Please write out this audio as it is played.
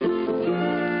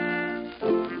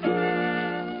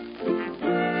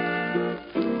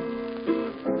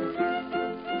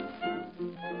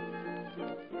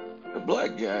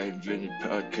I invented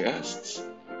podcasts,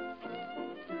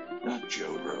 not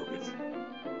Joe Rogan.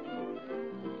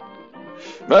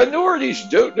 Minorities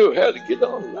don't know how to get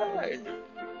online.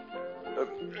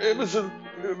 It was a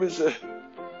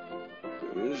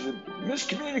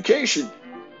miscommunication.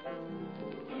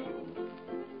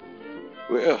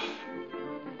 Well,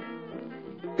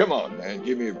 come on, man,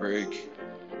 give me a break.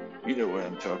 You know what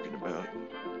I'm talking about.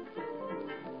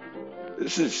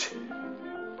 This is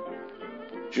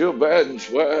Joe Biden's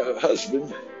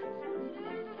husband,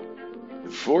 the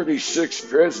 46th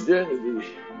president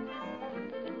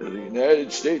of the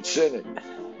United States Senate.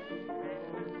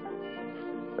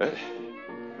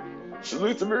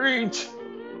 Salute the Marines.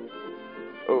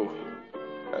 Oh,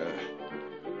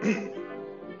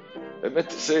 I meant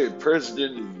to say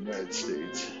President of the United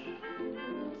States.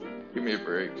 Give me a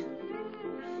break.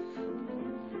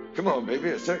 Come on,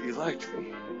 baby, I thought you liked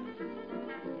me.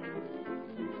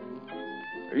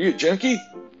 Are you a junkie?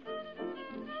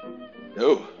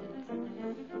 No.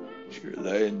 You're a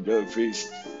lying dog-faced.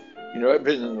 You know, I've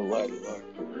been in a lot of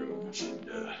locker rooms, and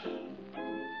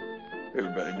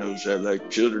everybody knows I like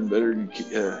children better than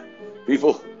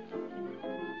people.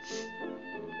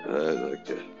 I like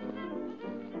to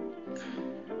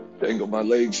dangle my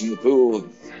legs in the pool,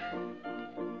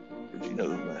 but you know,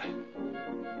 my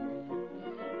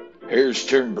hair's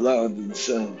turned blonde in the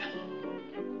sun.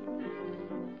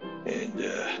 And,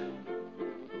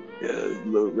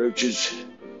 little roaches,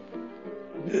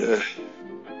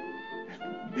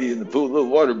 be in the pool, little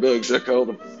water bugs, I called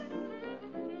them.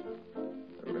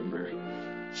 I remember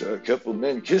saw a couple of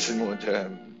men kissing one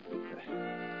time.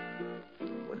 I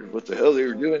wondered what the hell they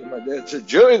were doing. My dad said,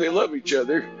 Joey, they love each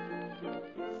other.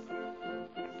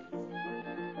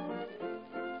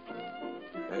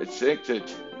 I think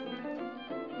that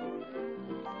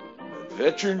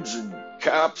veterans and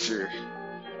cops are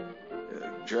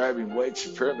driving white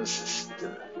supremacists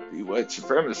to be white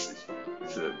supremacists,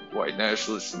 white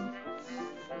nationalists and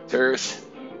terrorists.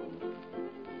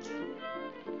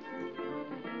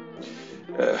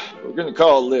 We're going to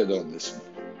call a lid on this one.